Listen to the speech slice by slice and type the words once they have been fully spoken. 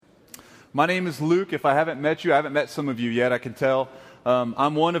My name is Luke. If I haven't met you, I haven't met some of you yet, I can tell.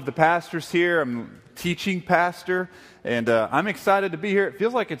 I'm one of the pastors here. I'm a teaching pastor, and I'm excited to be here. It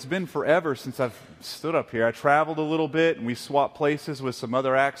feels like it's been forever since I've stood up here. I traveled a little bit, and we swapped places with some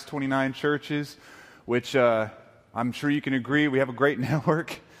other Acts 29 churches, which I'm sure you can agree, we have a great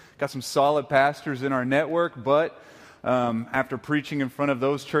network. Got some solid pastors in our network, but after preaching in front of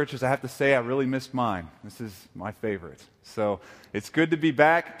those churches, I have to say I really missed mine. This is my favorite. So it's good to be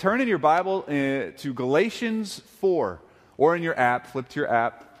back. Turn in your Bible to Galatians 4, or in your app, flip to your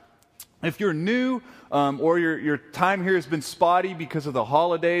app. If you're new or your time here has been spotty because of the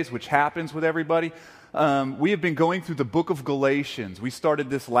holidays, which happens with everybody, we have been going through the book of Galatians. We started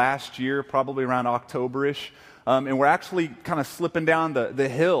this last year, probably around October-ish, and we're actually kind of slipping down the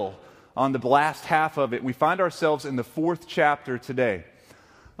hill on the last half of it. We find ourselves in the 4th chapter today.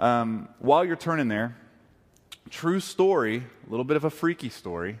 While you're turning there, true story, a little bit of a freaky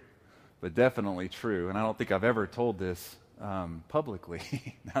story, but definitely true. And I don't think I've ever told this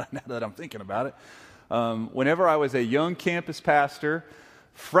publicly, now that I'm thinking about it. Whenever I was a young campus pastor,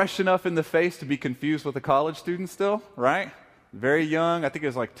 fresh enough in the face to be confused with a college student still, right? Very young, I think it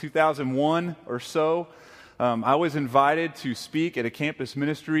was like 2001 or so. I was invited to speak at a campus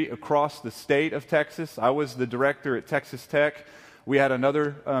ministry across the state of Texas. I was the director at Texas Tech. We had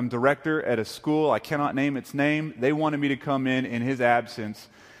another director at a school. I cannot name its name. They wanted me to come in his absence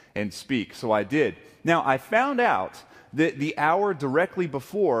and speak, so I did. Now, I found out that the hour directly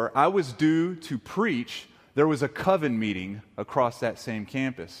before I was due to preach, there was a coven meeting across that same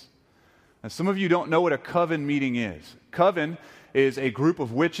campus. Now, some of you don't know what a coven meeting is. Coven is a group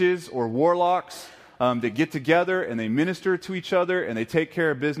of witches or warlocks that get together and they minister to each other and they take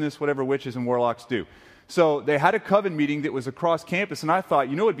care of business, whatever witches and warlocks do. So they had a coven meeting that was across campus, and I thought,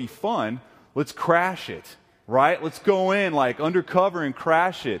 you know, it'd be fun. Let's crash it, right? Let's go in like undercover and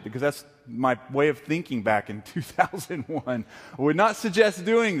crash it, because that's my way of thinking back in 2001. I would not suggest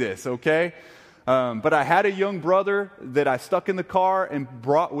doing this, okay? But I had a young brother that I stuck in the car and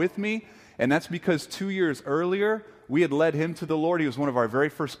brought with me, and that's because 2 years earlier, we had led him to the Lord. He was one of our very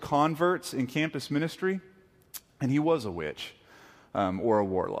first converts in campus ministry, and he was a witch or a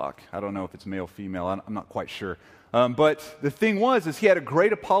warlock. I don't know if it's male, female. I'm not quite sure. But the thing was he had a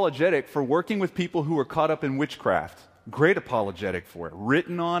great apologetic for working with people who were caught up in witchcraft. Great apologetic for it.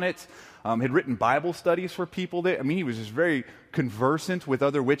 Written on it. Had written Bible studies for people. He was just very conversant with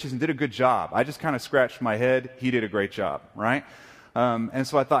other witches and did a good job. I just kind of scratched my head. He did a great job, right? And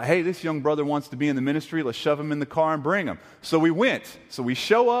so I thought, hey, this young brother wants to be in the ministry. Let's shove him in the car and bring him. So we went. So we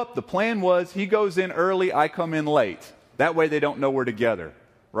show up. The plan was he goes in early, I come in late. That way they don't know we're together,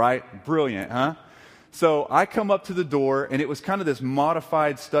 right? Brilliant, huh? So I come up to the door, and it was kind of this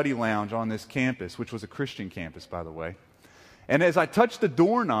modified study lounge on this campus, which was a Christian campus, by the way. And as I touched the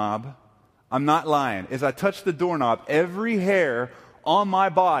doorknob, I'm not lying, as I touched the doorknob, every hair on my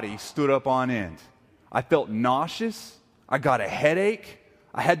body stood up on end. I felt nauseous. I got a headache.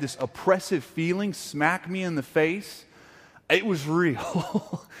 I had this oppressive feeling smack me in the face. It was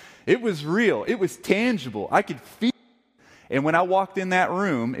real. It was real. It was tangible. I could feel it. And when I walked in that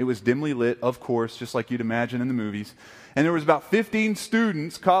room, it was dimly lit, of course, just like you'd imagine in the movies. And there was about 15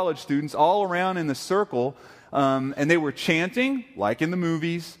 students, college students, all around in the circle. And they were chanting, like in the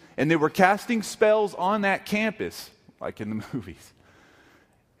movies. And they were casting spells on that campus, like in the movies.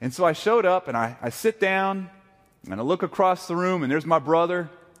 And so I showed up, and I sit down, and I look across the room, and there's my brother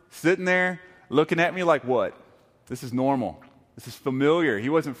sitting there looking at me like, what? This is normal. This is familiar. He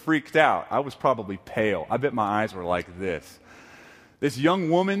wasn't freaked out. I was probably pale. I bet my eyes were like this. This young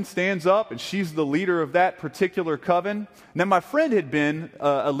woman stands up, and she's the leader of that particular coven. Now, my friend had been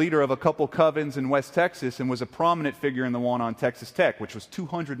a leader of a couple covens in West Texas and was a prominent figure in the one on Texas Tech, which was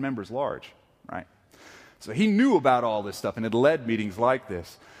 200 members large, right? So he knew about all this stuff and had led meetings like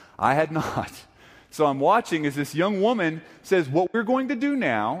this. I had not. So I'm watching as this young woman says, what we're going to do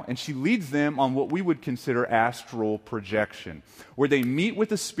now, and she leads them on what we would consider astral projection, where they meet with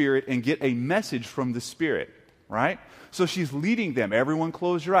the Spirit and get a message from the Spirit, right? So she's leading them. Everyone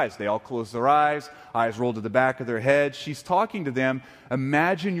close your eyes. They all close their eyes roll to the back of their head. She's talking to them.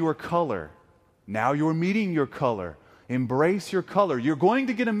 Imagine your color. Now you're meeting your color. Embrace your color. You're going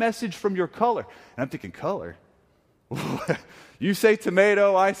to get a message from your color. And I'm thinking, color? You say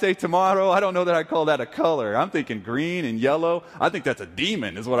tomato, I say tomato. I don't know that I call that a color. I'm thinking green and yellow. I think that's a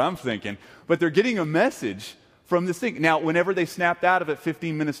demon is what I'm thinking. But they're getting a message from this thing. Now, whenever they snapped out of it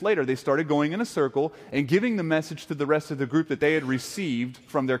 15 minutes later, they started going in a circle and giving the message to the rest of the group that they had received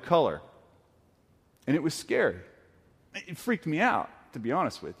from their color. And it was scary. It freaked me out, to be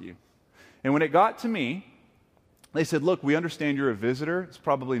honest with you. And when it got to me, They said, look, we understand you're a visitor. It's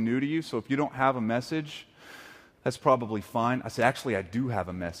probably new to you, so if you don't have a message, that's probably fine. I said, actually, I do have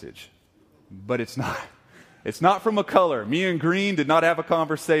a message, but it's not from McCullough. Me and Green did not have a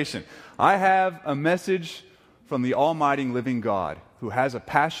conversation. I have a message from the almighty living God who has a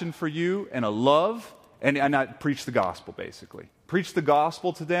passion for you and a love, and I preached the gospel, basically. Preached the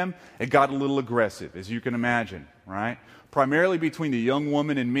gospel to them. It got a little aggressive, as you can imagine, right? Primarily between the young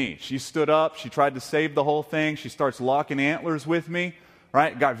woman and me. She stood up. She tried to save the whole thing. She starts locking antlers with me,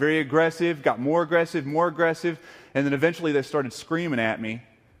 right? Got very aggressive, got more aggressive, and then eventually they started screaming at me,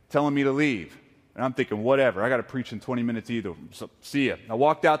 telling me to leave. And I'm thinking, whatever, I got to preach in 20 minutes either, so see ya. I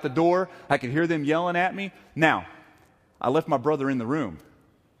walked out the door. I could hear them yelling at me. Now, I left my brother in the room,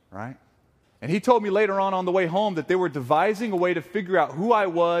 right? And he told me later on the way home that they were devising a way to figure out who I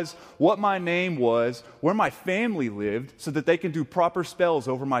was, what my name was, where my family lived, so that they can do proper spells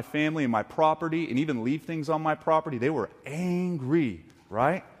over my family and my property and even leave things on my property. They were angry,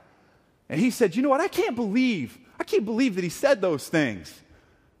 right? And he said, you know what, I can't believe that he said those things.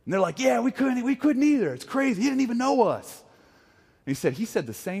 And they're like, yeah, we couldn't either. It's crazy. He didn't even know us. And he said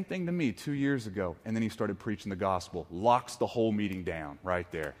the same thing to me 2 years ago. And then he started preaching the gospel. Locks the whole meeting down right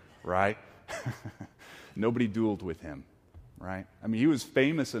there, right? Nobody dueled with him, right? I mean, he was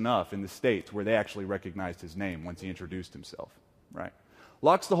famous enough in the States where they actually recognized his name once he introduced himself, right?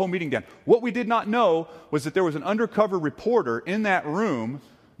 Locks the whole meeting down. What we did not know was that there was an undercover reporter in that room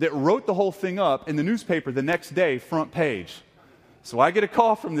that wrote the whole thing up in the newspaper the next day, front page. So I get a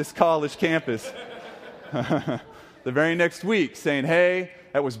call from this college campus the very next week saying, hey,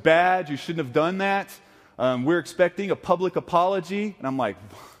 that was bad. You shouldn't have done that. We're expecting a public apology. And I'm like,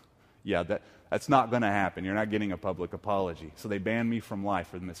 yeah, that's not going to happen. You're not getting a public apology. So they banned me from life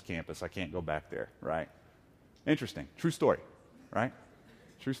from this campus. I can't go back there, right? Interesting. True story, right?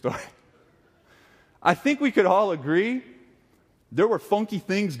 True story. I think we could all agree there were funky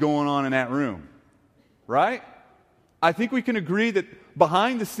things going on in that room, right? I think we can agree that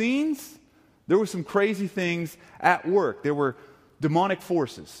behind the scenes, there were some crazy things at work. There were demonic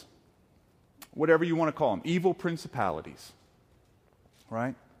forces, whatever you want to call them, evil principalities,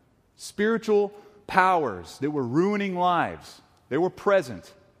 right? Spiritual powers that were ruining lives. They were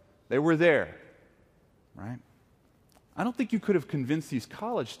present. They were there, right? I don't think you could have convinced these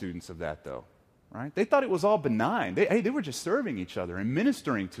college students of that, though, right? They thought it was all benign. They were just serving each other and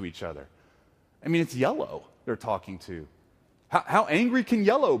ministering to each other. I mean, it's yellow they're talking to. How angry can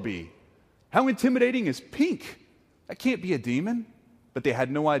yellow be? How intimidating is pink? That can't be a demon. But they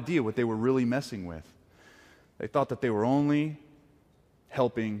had no idea what they were really messing with. They thought that they were only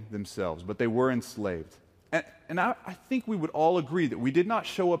helping themselves, but they were enslaved. And I think we would all agree that we did not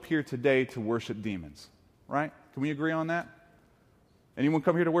show up here today to worship demons, right? Can we agree on that? Anyone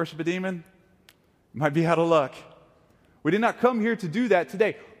come here to worship a demon? Might be out of luck. We did not come here to do that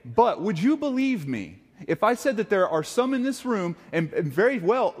today. But would you believe me if I said that there are some in this room, and very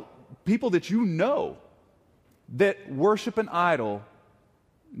well, people that you know, that worship an idol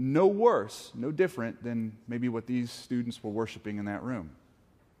no worse, no different than maybe what these students were worshiping in that room?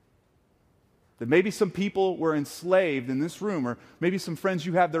 That maybe some people were enslaved in this room, or maybe some friends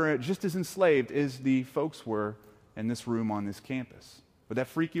you have that are just as enslaved as the folks were in this room on this campus. Would that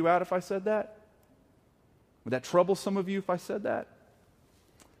freak you out if I said that? Would that trouble some of you if I said that?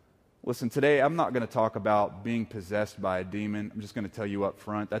 Listen, today I'm not going to talk about being possessed by a demon. I'm just going to tell you up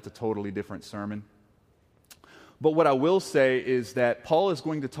front, that's a totally different sermon. But what I will say is that Paul is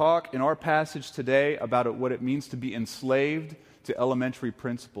going to talk in our passage today about what it means to be enslaved to elementary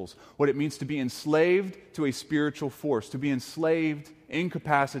principles, what it means to be enslaved to a spiritual force, to be enslaved,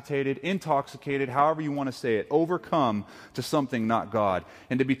 incapacitated, intoxicated, however you want to say it, overcome to something not God.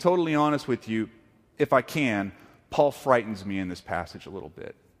 And to be totally honest with you, if I can, Paul frightens me in this passage a little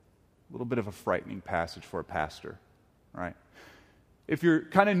bit. A little bit of a frightening passage for a pastor, right? If you're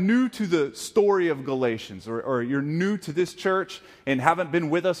kind of new to the story of Galatians, or you're new to this church and haven't been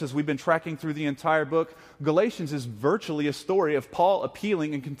with us as we've been tracking through the entire book, Galatians is virtually a story of Paul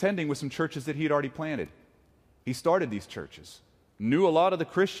appealing and contending with some churches that he had already planted. He started these churches, knew a lot of the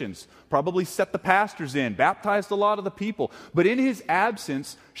Christians, probably set the pastors in, baptized a lot of the people. But in his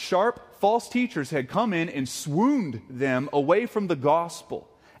absence, sharp false teachers had come in and swooned them away from the gospel,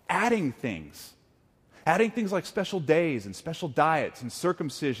 adding things like special days and special diets and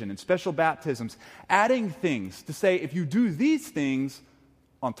circumcision and special baptisms, adding things to say, if you do these things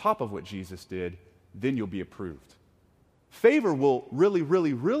on top of what Jesus did, then you'll be approved. Favor will really,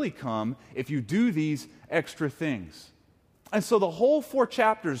 really, really come if you do these extra things. And so the whole 4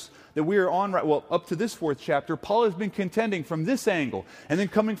 chapters that we are on, up to this 4th chapter, Paul has been contending from this angle, and then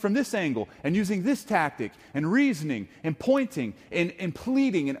coming from this angle, and using this tactic, and reasoning, and pointing, and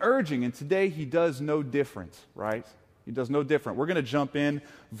pleading, and urging. And today he does no different, right? He does no different. We're going to jump in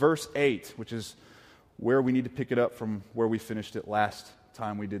verse 8, which is where we need to pick it up from where we finished it last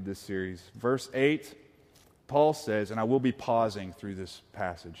time we did this series. Verse 8, Paul says, and I will be pausing through this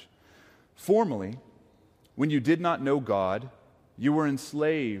passage, "Formerly, when you did not know God, you were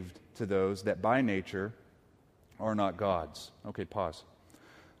enslaved to those that by nature are not God's." Okay, pause.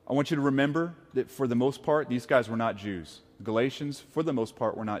 I want you to remember that for the most part, these guys were not Jews. The Galatians, for the most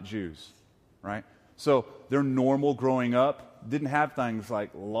part, were not Jews, right? So their normal growing up didn't have things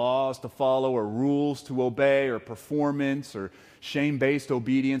like laws to follow or rules to obey or performance or shame-based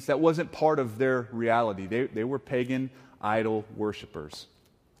obedience. That wasn't part of their reality. They were pagan idol worshipers.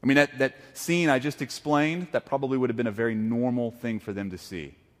 I mean, that scene I just explained, that probably would have been a very normal thing for them to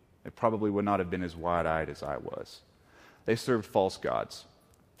see. It probably would not have been as wide-eyed as I was. They served false gods,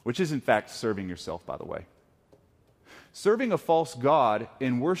 which is in fact serving yourself, by the way. Serving a false god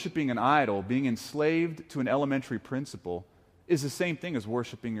and worshiping an idol, being enslaved to an elementary principle, is the same thing as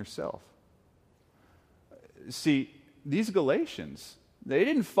worshiping yourself. See, these Galatians, they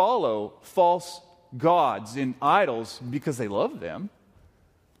didn't follow false gods and idols because they loved them.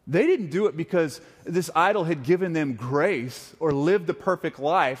 They didn't do it because this idol had given them grace or lived a perfect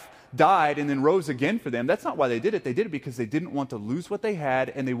life, died, and then rose again for them. That's not why they did it. They did it because they didn't want to lose what they had,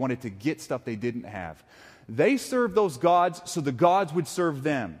 and they wanted to get stuff they didn't have. They served those gods so the gods would serve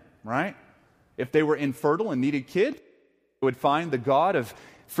them, right? If they were infertile and needed kids, they would find the god of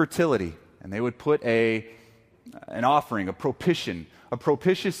fertility, and they would put an offering, a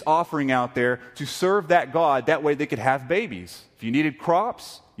propitious offering out there to serve that god. That way they could have babies. If you needed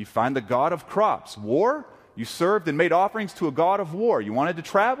crops, you find the god of crops. War, you served and made offerings to a god of war. You wanted to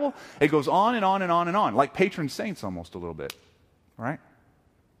travel, it goes on and on and on and on, like patron saints almost a little bit, right?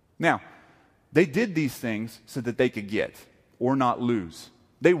 Now, they did these things so that they could get or not lose.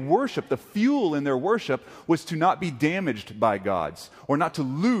 They worshiped, the fuel in their worship was to not be damaged by gods, or not to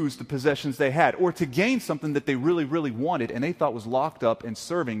lose the possessions they had, or to gain something that they really, really wanted and they thought was locked up in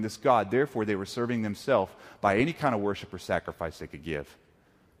serving this god. Therefore, they were serving themselves by any kind of worship or sacrifice they could give.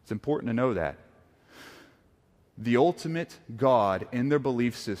 It's important to know that. The ultimate God in their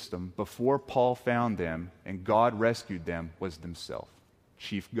belief system before Paul found them and God rescued them was themselves.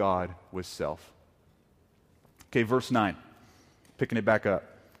 Chief God was self. Okay, verse 9. Picking it back up.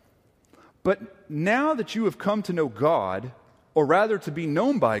 "But now that you have come to know God, or rather to be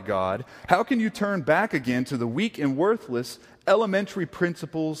known by God, how can you turn back again to the weak and worthless elementary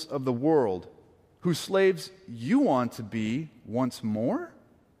principles of the world, whose slaves you want to be once more?"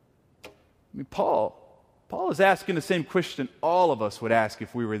 I mean, Paul is asking the same question all of us would ask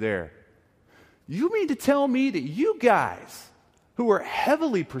if we were there. You mean to tell me that you guys, who were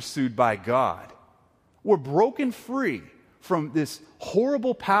heavily pursued by God, were broken free from this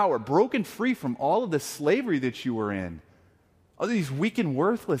horrible power, broken free from all of the slavery that you were in, all these weak and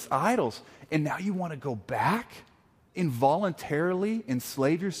worthless idols, and now you want to go back involuntarily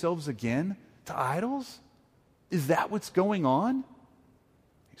enslave yourselves again to idols? Is that what's going on?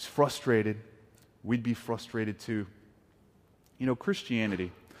 He's frustrated. We'd be frustrated too. You know,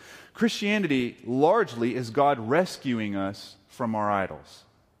 Christianity largely is God rescuing us from our idols.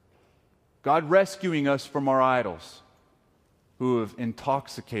 God rescuing us from our idols who have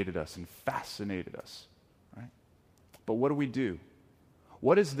intoxicated us and fascinated us, right? But what do?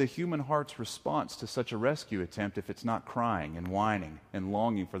 What is the human heart's response to such a rescue attempt if it's not crying and whining and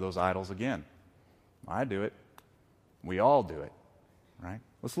longing for those idols again? I do it. We all do it, right?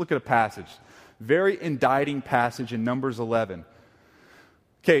 Let's look at a passage. Very indicting passage in Numbers 11.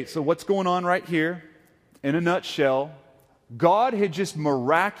 Okay, so what's going on right here? In a nutshell, God had just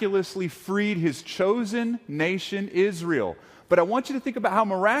miraculously freed his chosen nation, Israel. But I want you to think about how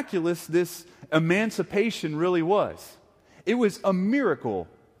miraculous this emancipation really was. It was a miracle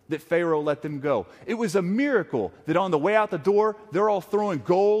that Pharaoh let them go. It was a miracle that on the way out the door, they're all throwing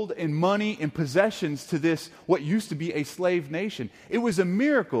gold and money and possessions to this, what used to be a slave nation. It was a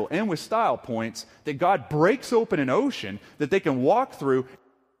miracle, and with style points, that God breaks open an ocean that they can walk through and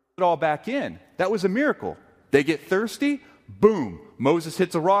put it all back in. That was a miracle. They get thirsty, boom. Moses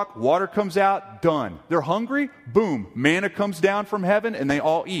hits a rock, water comes out, done. They're hungry, boom. Manna comes down from heaven, and they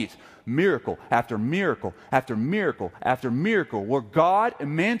all eat. Miracle after miracle after miracle after miracle, where God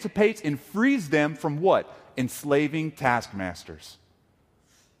emancipates and frees them from what? Enslaving taskmasters.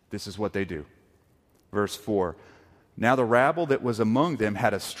 This is what they do. Verse 4. Now the rabble that was among them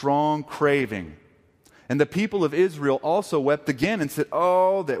had a strong craving, And the people of Israel also wept again and said,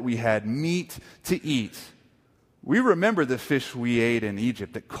 "Oh, that we had meat to eat. We remember the fish we ate in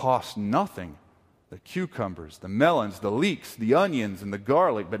Egypt that cost nothing, the cucumbers, the melons, the leeks, the onions, and the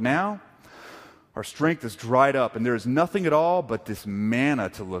garlic. But now our strength is dried up, and there is nothing at all but this manna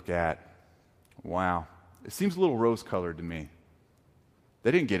to look at." Wow. It seems a little rose-colored to me.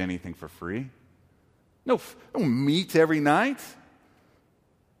 They didn't get anything for free. No meat every night.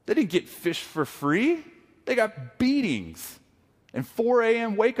 They didn't get fish for free. They got beatings and 4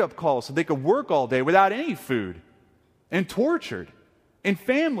 a.m. wake-up calls so they could work all day without any food, and tortured, and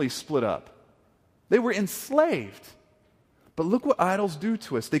families split up. They were enslaved. But look what idols do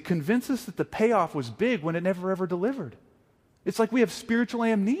to us. They convince us that the payoff was big when it never ever delivered. It's like we have spiritual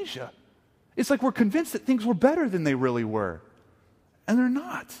amnesia. It's like we're convinced that things were better than they really were. And they're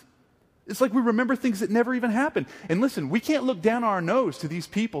not. It's like we remember things that never even happened. And listen, we can't look down our nose to these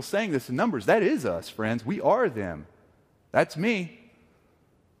people saying this in Numbers. That is us, friends. We are them. That's me.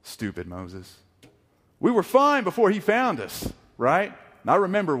 Stupid Moses. We were fine before he found us, right? And I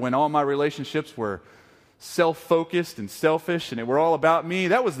remember when all my relationships were self-focused and selfish and they were all about me.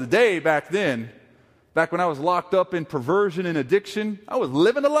 That was the day back then. Back when I was locked up in perversion and addiction, I was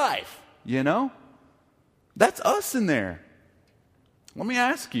living a life. You know? That's us in there. Let me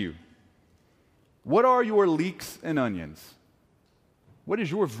ask you, what are your leeks and onions? What is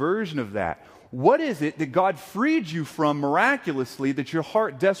your version of that? What is it that God freed you from miraculously that your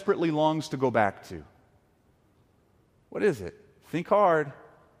heart desperately longs to go back to? What is it? Think hard.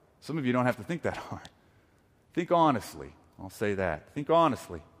 Some of you don't have to think that hard. Think honestly. I'll say that. Think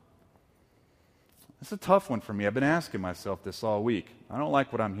honestly. It's a tough one for me. I've been asking myself this all week. I don't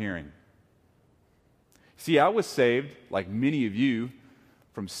like what I'm hearing. See, I was saved, like many of you,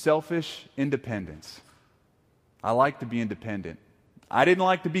 from selfish independence. I like to be independent. I didn't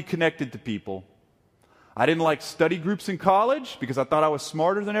like to be connected to people. I didn't like study groups in college because I thought I was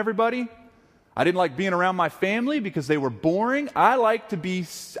smarter than everybody. I didn't like being around my family because they were boring. I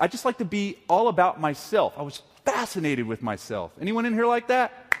just like to be all about myself. I was fascinated with myself. Anyone in here like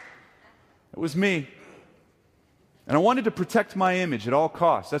that? It was me. And I wanted to protect my image at all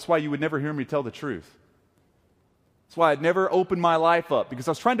costs. That's why you would never hear me tell the truth. That's why I'd never opened my life up, because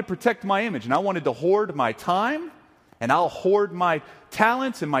I was trying to protect my image, and I wanted to hoard my time, and I'll hoard my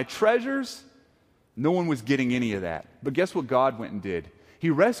talents and my treasures. No one was getting any of that. But guess what God went and did? He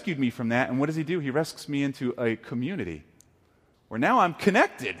rescued me from that, and what does he do? He rescues me into a community where now I'm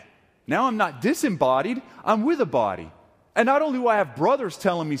connected. Now I'm not disembodied, I'm with a body. And not only do I have brothers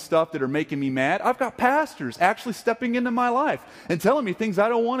telling me stuff that are making me mad, I've got pastors actually stepping into my life and telling me things I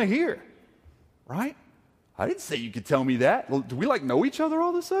don't want to hear. Right? I didn't say you could tell me that. Well, do we know each other all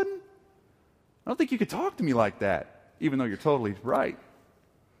of a sudden? I don't think you could talk to me like that, even though you're totally right.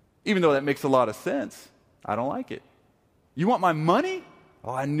 Even though that makes a lot of sense. I don't like it. You want my money?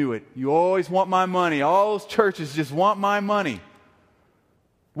 Oh, I knew it. You always want my money. All those churches just want my money.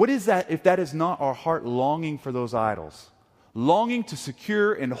 What is that if that is not our heart longing for those idols? Longing to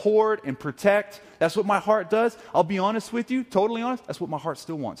secure and hoard and protect. That's what my heart does. I'll be honest with you, totally honest. That's what my heart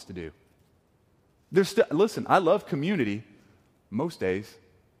still wants to do. Listen, I love community most days.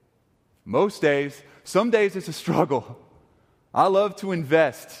 Most days. Some days it's a struggle. I love to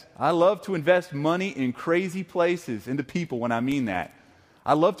invest. I love to invest money in crazy places, into people when I mean that.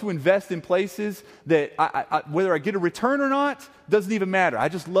 I love to invest in places that whether I get a return or not, doesn't even matter. I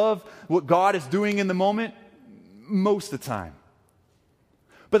just love what God is doing in the moment most of the time.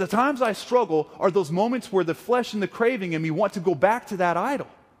 But the times I struggle are those moments where the flesh and the craving in me want to go back to that idol.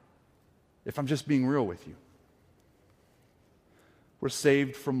 If I'm just being real with you. We're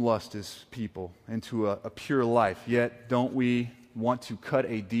saved from lust as people into a pure life. Yet, don't we want to cut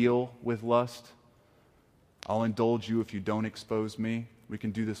a deal with lust? I'll indulge you if you don't expose me. We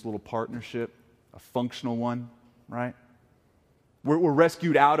can do this little partnership, a functional one, right? We're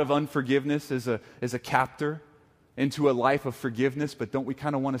rescued out of unforgiveness as a captor into a life of forgiveness, but don't we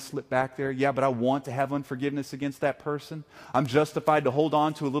kind of want to slip back there? Yeah, but I want to have unforgiveness against that person. I'm justified to hold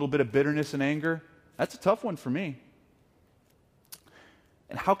on to a little bit of bitterness and anger. That's a tough one for me.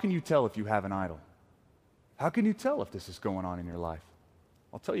 And how can you tell if you have an idol? How can you tell if this is going on in your life?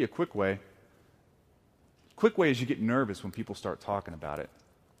 I'll tell you a quick way. Quick way is you get nervous when people start talking about it.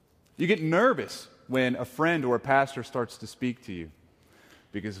 You get nervous when a friend or a pastor starts to speak to you,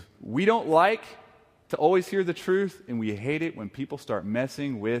 because we don't like to always hear the truth, and we hate it when people start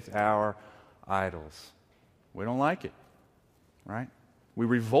messing with our idols. We don't like it, right? We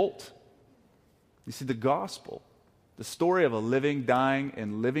revolt. You see, the gospel, the story of a living, dying,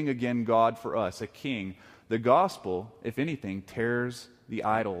 and living again God for us, a king, the gospel, if anything, tears the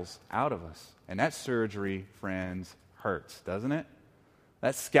idols out of us. And that surgery, friends, hurts, doesn't it?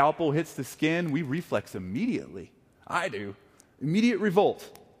 That scalpel hits the skin, we reflex immediately. I do. Immediate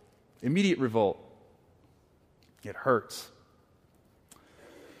revolt. Immediate revolt. It hurts.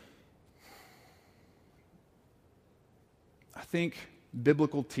 I think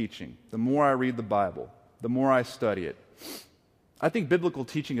biblical teaching, the more I read the Bible, the more I study it, I think biblical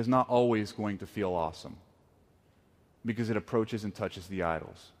teaching is not always going to feel awesome because it approaches and touches the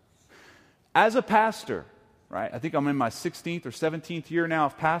idols. As a pastor, right, I think I'm in my 16th or 17th year now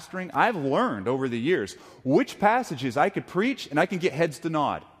of pastoring, I've learned over the years which passages I could preach and I can get heads to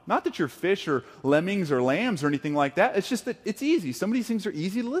nod. Not that you're fish or lemmings or lambs or anything like that. It's just that it's easy. Some of these things are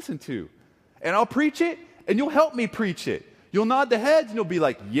easy to listen to. And I'll preach it, and you'll help me preach it. You'll nod the heads, and you'll be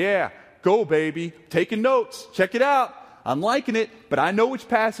like, yeah, go, baby. Taking notes. Check it out. I'm liking it, but I know which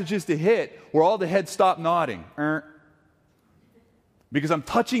passages to hit where all the heads stop nodding. Because I'm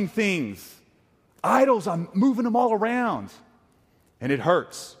touching things. Idols, I'm moving them all around. And it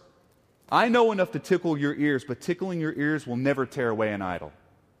hurts. I know enough to tickle your ears, but tickling your ears will never tear away an idol.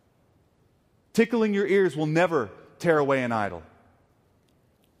 Tickling your ears will never tear away an idol.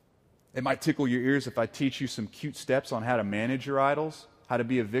 It might tickle your ears if I teach you some cute steps on how to manage your idols, how to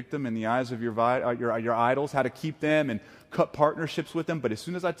be a victim in the eyes of your idols, how to keep them and cut partnerships with them. But as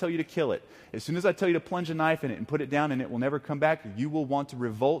soon as I tell you to kill it, as soon as I tell you to plunge a knife in it and put it down and it will never come back, you will want to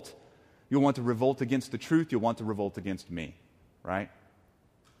revolt. You'll want to revolt against the truth. You'll want to revolt against me, right?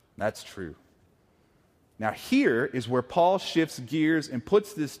 That's true. Now here is where Paul shifts gears and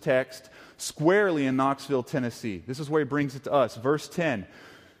puts this text squarely in Knoxville, Tennessee. This is where he brings it to us. Verse 10.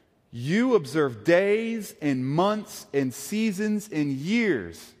 You observe days and months and seasons and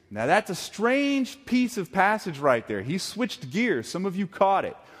years. Now that's a strange piece of passage right there. He switched gears. Some of you caught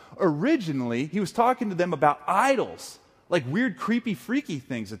it. Originally, he was talking to them about idols, like weird, creepy, freaky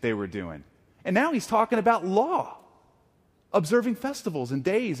things that they were doing. And now he's talking about law, observing festivals and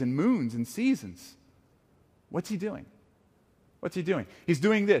days and moons and seasons. What's he doing? What's he doing? He's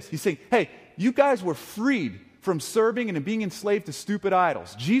doing this. He's saying, hey, you guys were freed from serving and being enslaved to stupid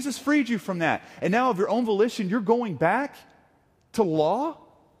idols. Jesus freed you from that. And now of your own volition, you're going back to law,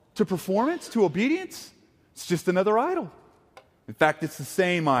 to performance, to obedience. It's just another idol. In fact, it's the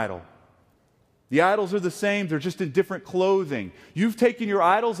same idol. The idols are the same. They're just in different clothing. You've taken your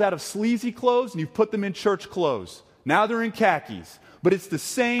idols out of sleazy clothes and you've put them in church clothes. Now they're in khakis. But it's the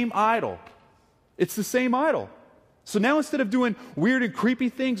same idol. It's the same idol. So now instead of doing weird and creepy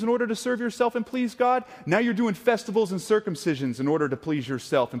things in order to serve yourself and please God, now you're doing festivals and circumcisions in order to please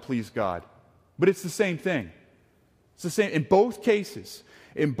yourself and please God. But it's the same thing. It's the same in both cases.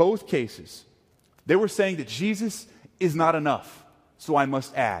 In both cases, they were saying that Jesus is not enough, so I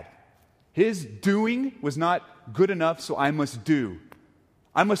must add. His doing was not good enough, so I must do.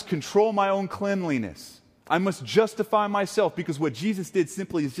 I must control my own cleanliness. I must justify myself because what Jesus did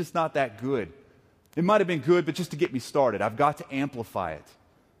simply is just not that good. It might have been good, but just to get me started, I've got to amplify it.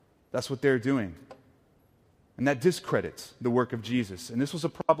 That's what they're doing. And that discredits the work of Jesus. And this was a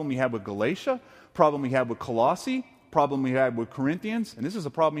problem we had with Galatia, problem we had with Colossae, problem we had with Corinthians, and this is a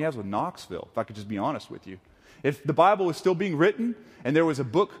problem he has with Knoxville, if I could just be honest with you. If the Bible was still being written and there was a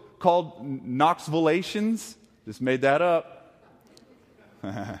book called Knoxvillations, just made that up.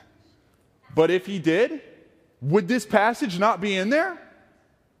 But if he did, would this passage not be in there?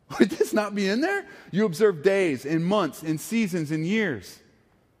 Would this not be in there? You observe days and months and seasons and years.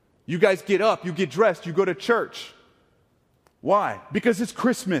 You guys get up, you get dressed, you go to church. Why? Because it's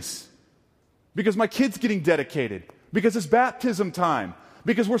Christmas. Because my kid's getting dedicated. Because it's baptism time.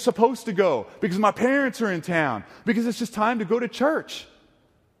 Because we're supposed to go. Because my parents are in town. Because it's just time to go to church.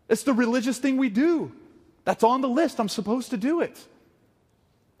 It's the religious thing we do. That's on the list. I'm supposed to do it.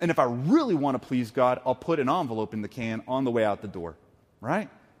 And if I really want to please God, I'll put an envelope in the can on the way out the door. Right?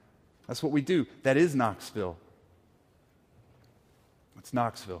 That's what we do. That is Knoxville. It's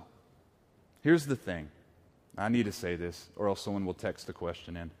Knoxville. Here's the thing. I need to say this, or else someone will text the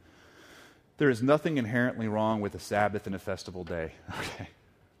question in. There is nothing inherently wrong with a Sabbath and a festival day. Okay?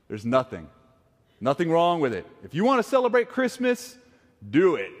 There's nothing. Nothing wrong with it. If you want to celebrate Christmas,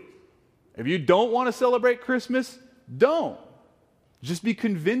 do it. If you don't want to celebrate Christmas, don't. Just be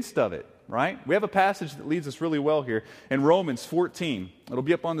convinced of it. Right? We have a passage that leads us really well here in Romans 14. It'll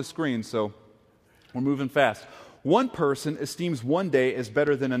be up on the screen, so we're moving fast. One person esteems one day as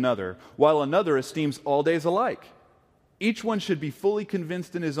better than another, while another esteems all days alike. Each one should be fully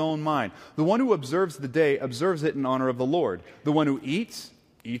convinced in his own mind. The one who observes the day observes it in honor of the Lord. The one who eats,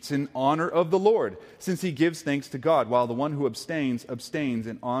 eats in honor of the Lord, since he gives thanks to God, while the one who abstains, abstains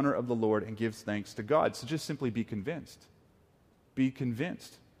in honor of the Lord and gives thanks to God. So just simply be convinced. be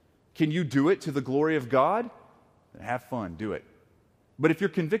convinced. Can you do it to the glory of God? Then have fun, do it. But if you're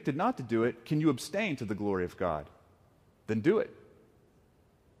convicted not to do it, can you abstain to the glory of God? Then do it.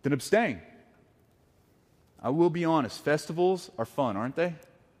 Then abstain. I will be honest, festivals are fun, aren't they?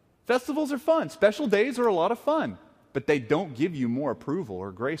 Festivals are fun. Special days are a lot of fun, but they don't give you more approval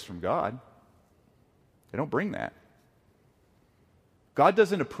or grace from God. They don't bring that. God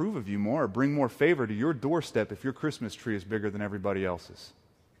doesn't approve of you more or bring more favor to your doorstep if your Christmas tree is bigger than everybody else's,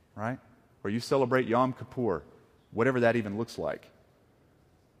 right? Or you celebrate Yom Kippur, whatever that even looks like.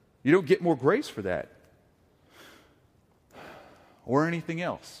 You don't get more grace for that or anything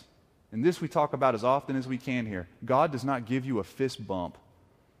else. And this we talk about as often as we can here. God does not give you a fist bump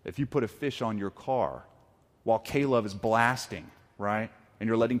if you put a fish on your car while Caleb is blasting, right? And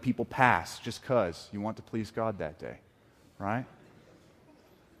you're letting people pass just because you want to please God that day, right?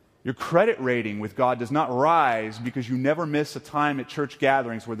 Your credit rating with God does not rise because you never miss a time at church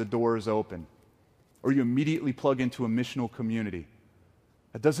gatherings where the door is open or you immediately plug into a missional community.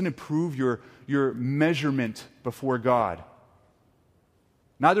 That doesn't improve your measurement before God.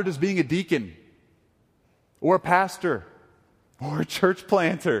 Neither does being a deacon or a pastor or a church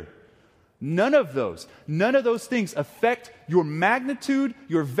planter. None of those things affect your magnitude,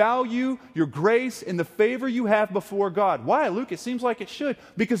 your value, your grace, and the favor you have before God. Why, Luke? It seems like it should.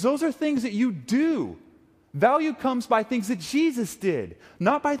 Because those are things that you do. Value comes by things that Jesus did,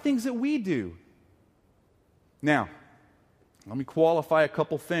 not by things that we do. Now, let me qualify a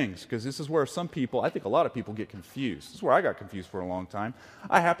couple things, because this is where some people, I think a lot of people get confused. This is where I got confused for a long time.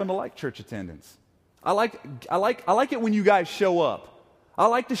 I happen to like church attendance. I like it when you guys show up. I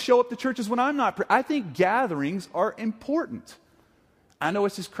like to show up to churches when I'm not. I think gatherings are important. I know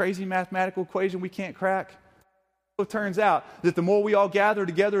it's this crazy mathematical equation we can't crack. It turns out that the more we all gather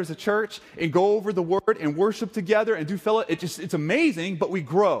together as a church and go over the word and worship together and do it's amazing, but we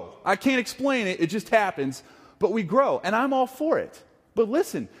grow. I can't explain it. It just happens. But we grow, and I'm all for it. But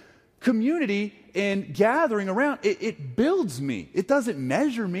listen, community and gathering around, it builds me. It doesn't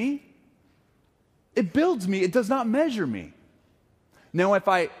measure me. It builds me. It does not measure me. Now, if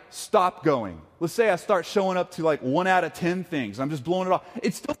I stop going, let's say I start showing up to like 1 out of 10 things, I'm just blowing it off,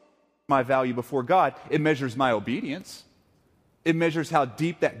 it's still my value before God. It measures my obedience. It measures how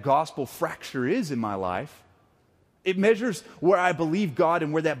deep that gospel fracture is in my life. It measures where I believe God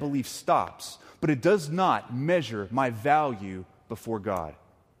and where that belief stops. But it does not measure my value before God.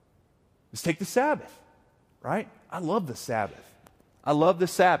 Let's take the Sabbath, right? I love the Sabbath. I love the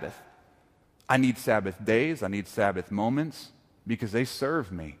Sabbath. I need Sabbath days. I need Sabbath moments because they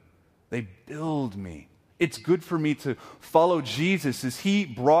serve me. They build me. It's good for me to follow Jesus as he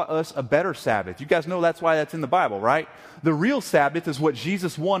brought us a better Sabbath. You guys know that's why that's in the Bible, right? The real Sabbath is what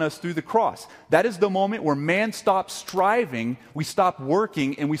Jesus won us through the cross. That is the moment where man stops striving, we stop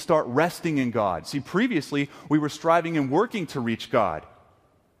working, and we start resting in God. See, previously, we were striving and working to reach God.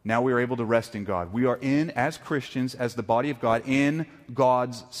 Now we are able to rest in God. We are as Christians, as the body of God, in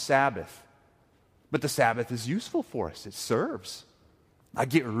God's Sabbath. But the Sabbath is useful for us. It serves. I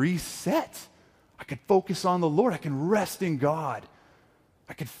get reset. I can focus on the Lord. I can rest in God.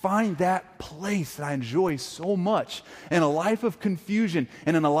 I can find that place that I enjoy so much. In a life of confusion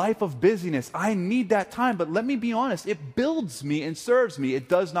and in a life of busyness, I need that time. But let me be honest, it builds me and serves me. It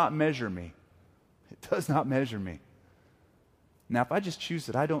does not measure me. It does not measure me. Now, if I just choose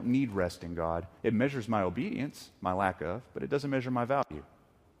that I don't need rest in God, it measures my obedience, my lack of, but it doesn't measure my value.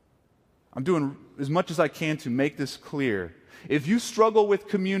 I'm doing as much as I can to make this clear. If you struggle with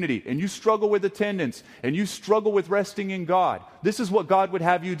community and you struggle with attendance and you struggle with resting in God, this is what God would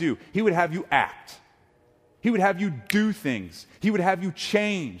have you do. He would have you act. He would have you do things. He would have you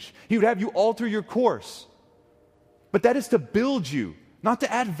change. He would have you alter your course. But that is to build you, not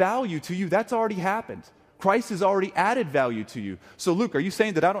to add value to you. That's already happened. Christ has already added value to you. So Luke, are you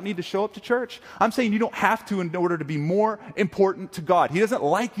saying that I don't need to show up to church? I'm saying you don't have to in order to be more important to God. He doesn't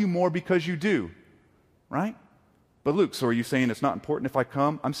like you more because you do, right? But Luke, so are you saying it's not important if I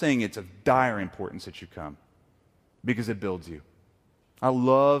come? I'm saying it's of dire importance that you come because it builds you. I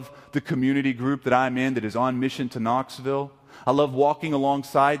love the community group that I'm in that is on mission to Knoxville. I love walking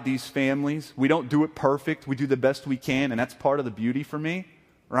alongside these families. We don't do it perfect. We do the best we can, and that's part of the beauty for me,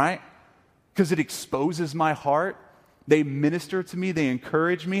 right? Because it exposes my heart. They minister to me. They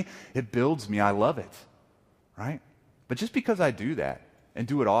encourage me. It builds me. I love it, right? But just because I do that and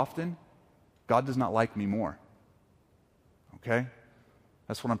do it often, God does not like me more. Okay?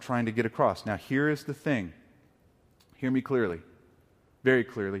 That's what I'm trying to get across. Now, here is the thing. Hear me clearly, very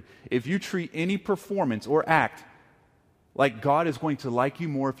clearly. If you treat any performance or act like God is going to like you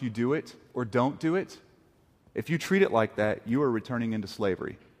more if you do it or don't do it, If you treat it like that, you are returning into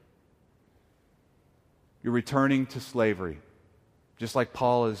slavery. You're returning to slavery, just like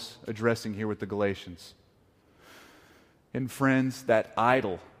Paul is addressing here with the Galatians. And friends, that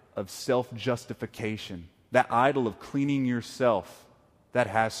idol of self-justification, that idol of cleaning yourself, that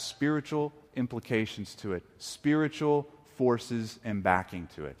has spiritual implications to it, spiritual forces and backing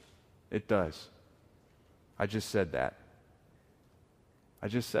to it. It does. I just said that.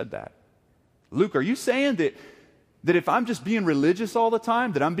 Luke, are you saying that if I'm just being religious all the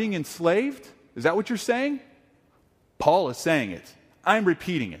time, that I'm being enslaved? Is that what you're saying? Paul is saying it. I'm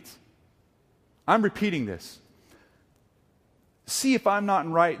repeating it. I'm repeating this. See if I'm not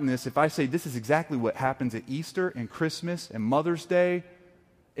right in this if I say this is exactly what happens at Easter and Christmas and Mother's Day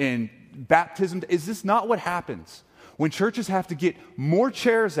and baptism. Is this not what happens when churches have to get more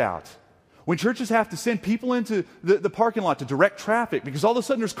chairs out? When churches have to send people into the parking lot to direct traffic because all of a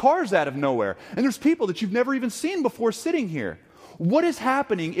sudden there's cars out of nowhere and there's people that you've never even seen before sitting here. What is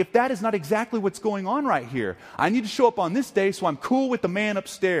happening if that is not exactly what's going on right here? I need to show up on this day so I'm cool with the man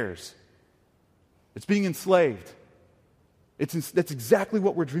upstairs. It's being enslaved. That's exactly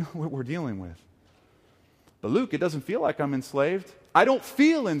what we're dealing with. But Luke, it doesn't feel like I'm enslaved. I don't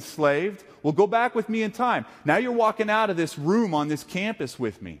feel enslaved. Well, go back with me in time. Now you're walking out of this room on this campus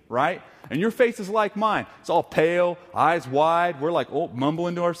with me, right? And your face is like mine. It's all pale, eyes wide. We're like,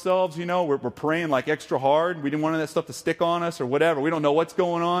 mumbling to ourselves, you know. We're praying like extra hard. We didn't want that stuff to stick on us or whatever. We don't know what's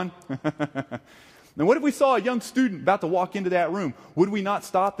going on. Now, what if we saw a young student about to walk into that room? Would we not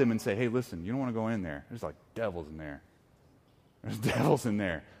stop them and say, hey, listen, you don't want to go in there. There's like devils in there. There's devils in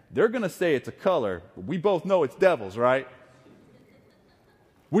there. They're going to say it's a color, but we both know it's devils, right?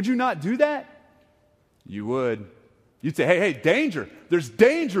 Would you not do that? You would. You'd say, hey, danger. There's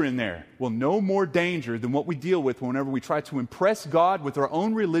danger in there. Well, no more danger than what we deal with whenever we try to impress God with our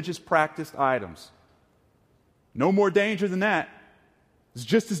own religious practiced items. No more danger than that. It's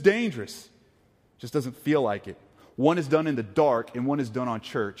just as dangerous. Just doesn't feel like it. One is done in the dark and one is done on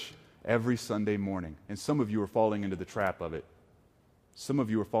church every Sunday morning. And some of you are falling into the trap of it. Some of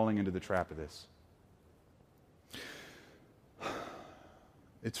you are falling into the trap of this.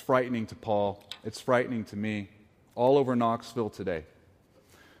 It's frightening to Paul. It's frightening to me. All over Knoxville today.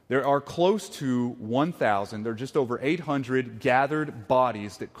 There are close to 1,000, there are just over 800 gathered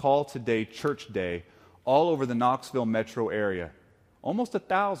bodies that call today Church Day all over the Knoxville metro area. Almost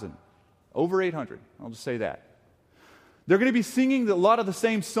 1,000. Over 800. I'll just say that. They're going to be singing a lot of the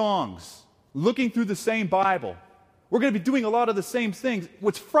same songs, looking through the same Bible. We're going to be doing a lot of the same things.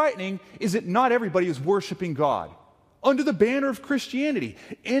 What's frightening is that not everybody is worshiping God under the banner of Christianity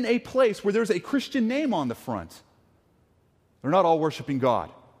in a place where there's a Christian name on the front. They're not all worshiping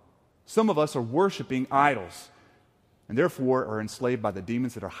God. Some of us are worshiping idols and therefore are enslaved by the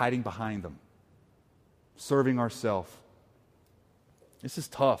demons that are hiding behind them, serving ourselves. This is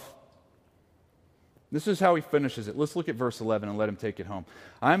tough. This is how he finishes it. Let's look at verse 11 and let him take it home.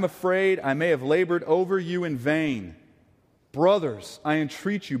 I'm afraid I may have labored over you in vain. Brothers, I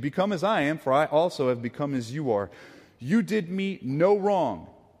entreat you, become as I am, for I also have become as you are. You did me no wrong.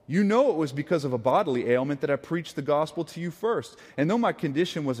 You know it was because of a bodily ailment that I preached the gospel to you first. And though my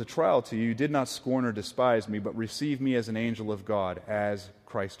condition was a trial to you, you did not scorn or despise me, but received me as an angel of God, as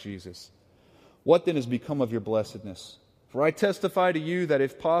Christ Jesus. What then has become of your blessedness? For I testify to you that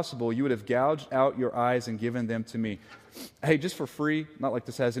if possible, you would have gouged out your eyes and given them to me. Hey, just for free, not like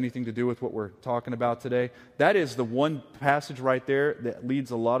this has anything to do with what we're talking about today, that is the one passage right there that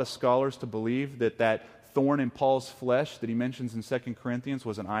leads a lot of scholars to believe that thorn in Paul's flesh that he mentions in 2 Corinthians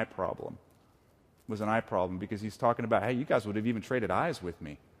was an eye problem. Was an eye problem because he's talking about, hey, you guys would have even traded eyes with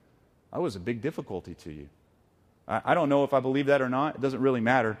me. I was a big difficulty to you. I don't know if I believe that or not. It doesn't really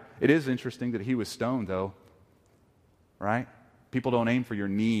matter. It is interesting that he was stoned, though. Right? People don't aim for your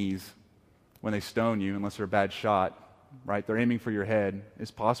knees when they stone you unless they're a bad shot. Right? They're aiming for your head.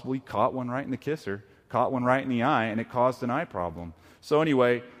 It's possible he caught one right in the kisser, caught one right in the eye, and it caused an eye problem. So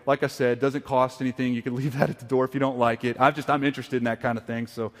anyway, like I said, it doesn't cost anything. You can leave that at the door if you don't like it. I'm interested in that kind of thing.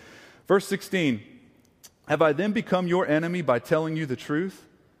 So verse 16, have I then become your enemy by telling you the truth?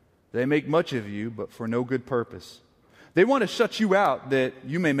 They make much of you, but for no good purpose. They want to shut you out that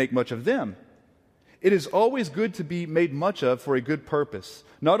you may make much of them. It is always good to be made much of for a good purpose,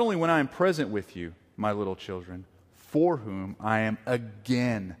 not only when I am present with you, my little children, for whom I am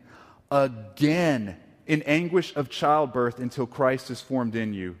again in anguish of childbirth until Christ is formed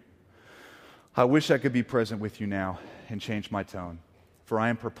in you. I wish I could be present with you now and change my tone, for I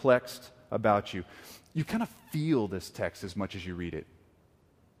am perplexed about you. You kind of feel this text as much as you read it.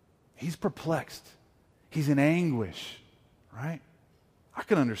 He's perplexed. He's in anguish, right? I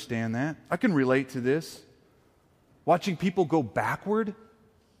can understand that. I can relate to this. watching people go backward.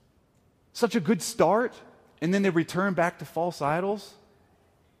 Such a good start, and then they return back to false idols.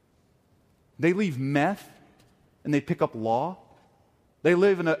 They leave meth, and they pick up law. They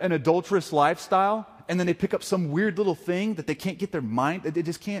live in an adulterous lifestyle, and then they pick up some weird little thing that they can't get their mind, that they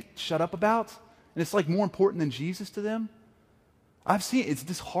just can't shut up about. And it's like more important than Jesus to them. I've seen it. It's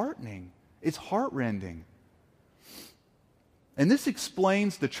disheartening. It's heartrending. And this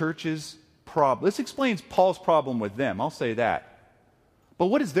explains the church's problem. This explains Paul's problem with them. I'll say that. But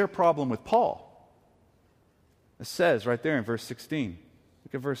what is their problem with Paul? It says right there in verse 16.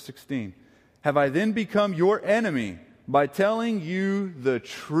 Look at verse 16. Have I then become your enemy by telling you the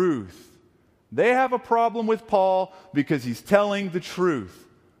truth? They have a problem with Paul because he's telling the truth.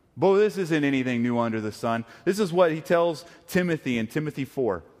 Boy, this isn't anything new under the sun. This is what he tells Timothy in Timothy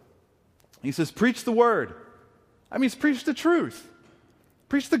 4. He says, preach the word. That means preach the truth.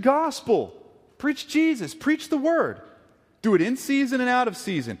 Preach the gospel. Preach Jesus. Preach the word. Do it in season and out of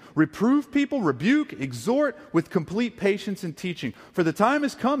season. Reprove people, rebuke, exhort with complete patience and teaching. For the time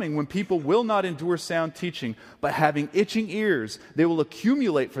is coming when people will not endure sound teaching, but having itching ears, they will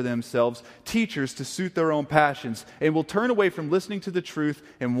accumulate for themselves teachers to suit their own passions, and will turn away from listening to the truth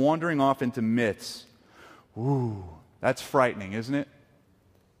and wandering off into myths. Ooh, that's frightening, isn't it?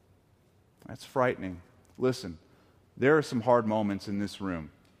 That's frightening. Listen, there are some hard moments in this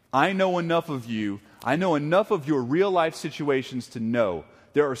room. I know enough of you, I know enough of your real life situations to know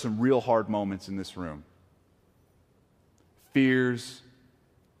there are some real hard moments in this room. Fears,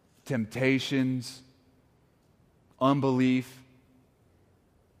 temptations, unbelief,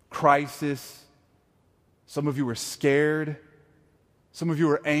 crisis. Some of you are scared. Some of you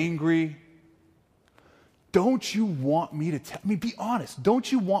are angry. Don't you want me to be honest, don't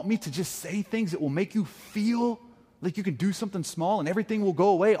you want me to just say things that will make you feel like you can do something small and everything will go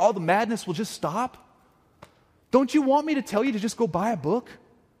away? All the madness will just stop? Don't you want me to tell you to just go buy a book?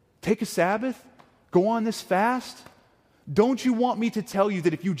 Take a Sabbath? Go on this fast? Don't you want me to tell you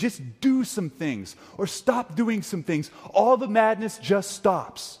that if you just do some things or stop doing some things, all the madness just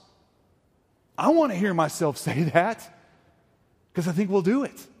stops? I want to hear myself say that because I think we'll do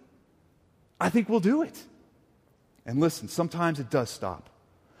it. I think we'll do it. And listen, sometimes it does stop.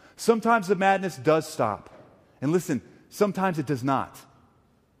 Sometimes the madness does stop. And listen, sometimes it does not.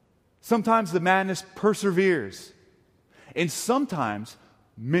 Sometimes the madness perseveres. And sometimes,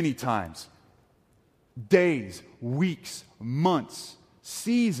 many times, days, weeks, months,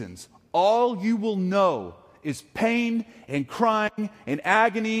 seasons, all you will know is pain and crying and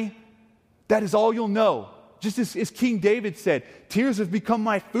agony. That is all you'll know. Just as King David said, tears have become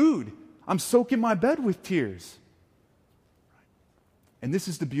my food. I'm soaking my bed with tears. And this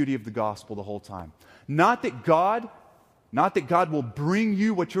is the beauty of the gospel the whole time. Not that God will bring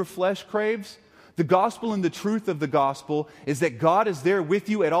you what your flesh craves. The gospel and the truth of the gospel is that God is there with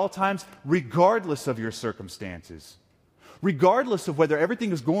you at all times, regardless of your circumstances. Regardless of whether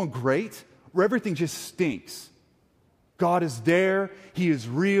everything is going great or everything just stinks. God is there, He is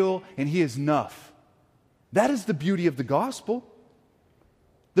real, and He is enough. That is the beauty of the gospel.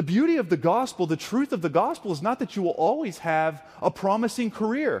 The beauty of the gospel, the truth of the gospel is not that you will always have a promising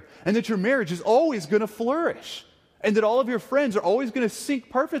career and that your marriage is always going to flourish and that all of your friends are always going to sync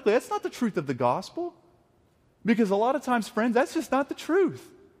perfectly. That's not the truth of the gospel. Because a lot of times, friends, that's just not the truth.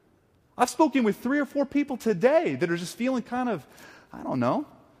 I've spoken with 3 or 4 people today that are just feeling kind of,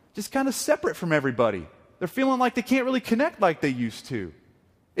 just kind of separate from everybody. They're feeling like they can't really connect like they used to.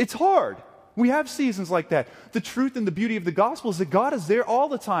 It's hard. We have seasons like that. The truth and the beauty of the gospel is that God is there all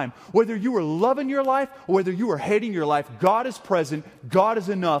the time. Whether you are loving your life or whether you are hating your life, God is present, God is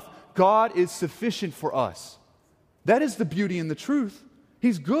enough, God is sufficient for us. That is the beauty and the truth.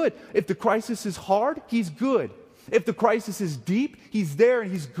 He's good. If the crisis is hard, He's good. If the crisis is deep, He's there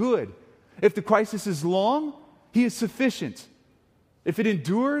and He's good. If the crisis is long, He is sufficient. If it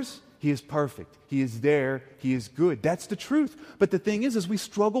endures, He is perfect. He is there. He is good. That's the truth. But the thing is we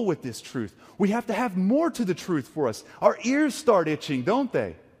struggle with this truth. We have to have more to the truth for us. Our ears start itching, don't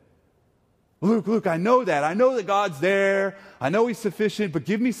they? Luke, I know that. I know that God's there. I know He's sufficient, but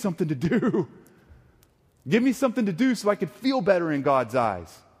give me something to do. Give me something to do so I can feel better in God's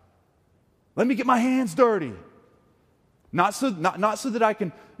eyes. Let me get my hands dirty. Not so that I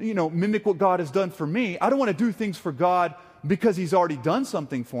can, mimic what God has done for me. I don't want to do things for God because He's already done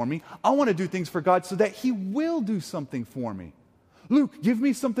something for me. I want to do things for God so that He will do something for me. Luke, give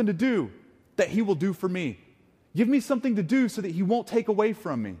me something to do that He will do for me. Give me something to do so that He won't take away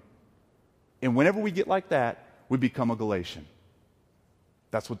from me. And whenever we get like that, we become a Galatian.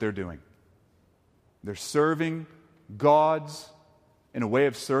 That's what they're doing. They're serving gods in a way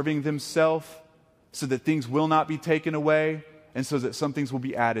of serving themselves so that things will not be taken away, and so that some things will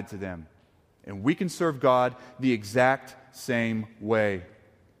be added to them. And we can serve God the exact same way,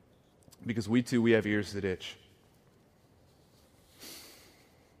 because we have ears that itch.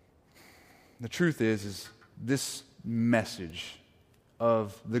 The truth is this message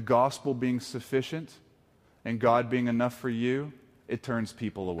of the gospel being sufficient and God being enough for you, it turns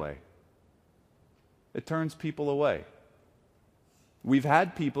people away. It turns people away. We've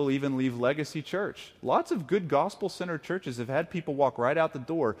had people even leave Legacy Church. Lots of good gospel-centered churches have had people walk right out the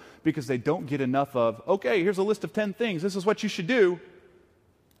door because they don't get enough of, okay, here's a list of 10 things. This is what you should do.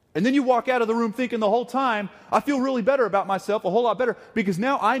 And then you walk out of the room thinking the whole time, I feel really better about myself, a whole lot better, because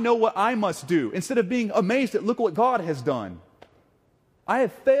now I know what I must do, instead of being amazed at, look what God has done. I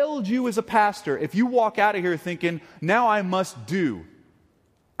have failed you as a pastor if you walk out of here thinking, now I must do.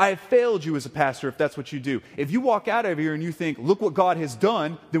 I have failed you as a pastor if that's what you do. If you walk out of here and you think, look what God has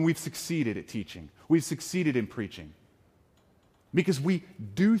done, then we've succeeded at teaching. We've succeeded in preaching. Because we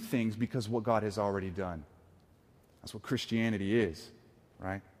do things because of what God has already done. That's what Christianity is,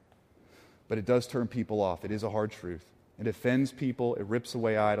 right? But it does turn people off. It is a hard truth. It offends people. It rips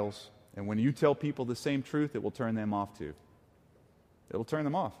away idols. And when you tell people the same truth, it will turn them off too. It will turn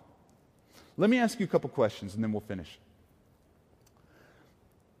them off. Let me ask you a couple questions and then we'll finish.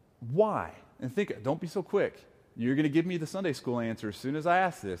 Why? And think, don't be so quick. You're going to give me the Sunday school answer as soon as I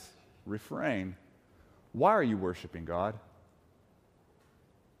ask this. Refrain. Why are you worshiping God?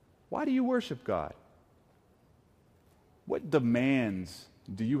 Why do you worship God? What demands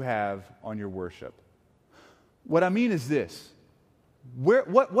do you have on your worship? What I mean is this.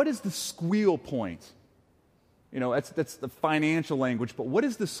 What is the squeal point? You know, that's the financial language, but what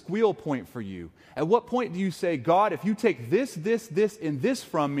is the squeal point for you? At what point do you say, God, if you take this, and this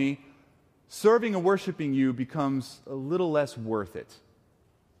from me, serving and worshiping you becomes a little less worth it?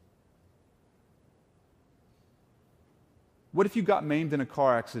 What if you got maimed in a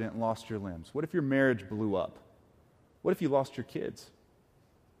car accident and lost your limbs? What if your marriage blew up? What if you lost your kids?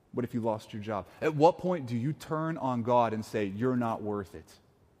 What if you lost your job? At what point do you turn on God and say, you're not worth it?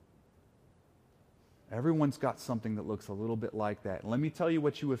 Everyone's got something that looks a little bit like that. And let me tell you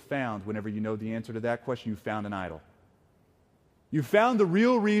what you have found whenever you know the answer to that question. You found an idol. You found the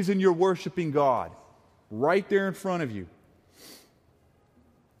real reason you're worshiping God right there in front of you.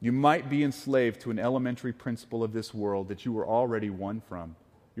 You might be enslaved to an elementary principle of this world that you were already won from.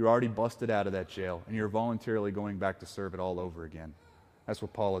 You're already busted out of that jail, and you're voluntarily going back to serve it all over again. That's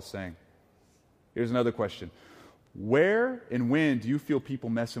what Paul is saying. Here's another question. Where and when do you feel people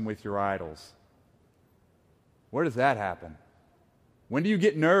messing with your idols? Where does that happen? When do you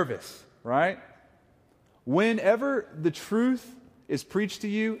get nervous, right? Whenever the truth is preached to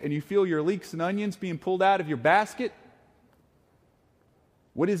you and you feel your leeks and onions being pulled out of your basket,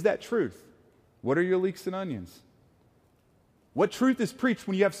 what is that truth? What are your leeks and onions? What truth is preached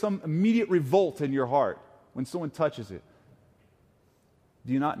when you have some immediate revolt in your heart, when someone touches it?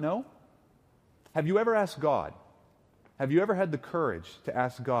 Do you not know? Have you ever asked God? Have you ever had the courage to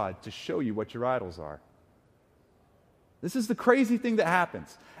ask God to show you what your idols are? This is the crazy thing that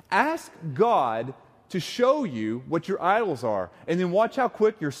happens. Ask God to show you what your idols are, and then watch how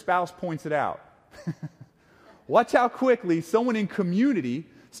quick your spouse points it out. Watch how quickly someone in community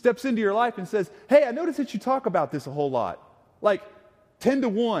steps into your life and says, hey, I noticed that you talk about this a whole lot. Like 10 to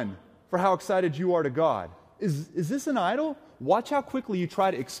 1 for how excited you are to God. Is this an idol? Watch how quickly you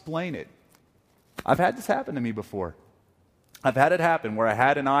try to explain it. I've had this happen to me before. I've had it happen where I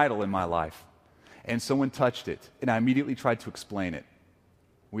had an idol in my life, and someone touched it, and I immediately tried to explain it.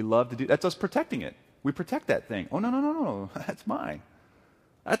 We love to do that's us protecting it. We protect that thing. Oh, no. That's mine.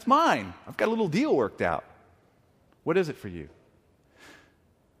 That's mine. I've got a little deal worked out. What is it for you?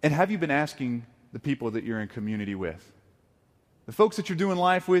 And have you been asking the people that you're in community with? The folks that you're doing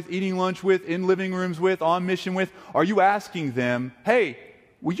life with, eating lunch with, in living rooms with, on mission with, are you asking them, hey,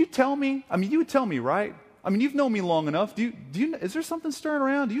 will you tell me? I mean, you would tell me, right? I mean, you've known me long enough. Is there something stirring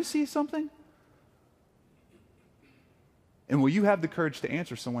around? Do you see something? And will you have the courage to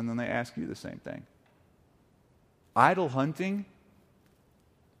answer someone when they ask you the same thing? Idol hunting,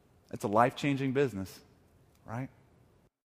 it's a life-changing business, right?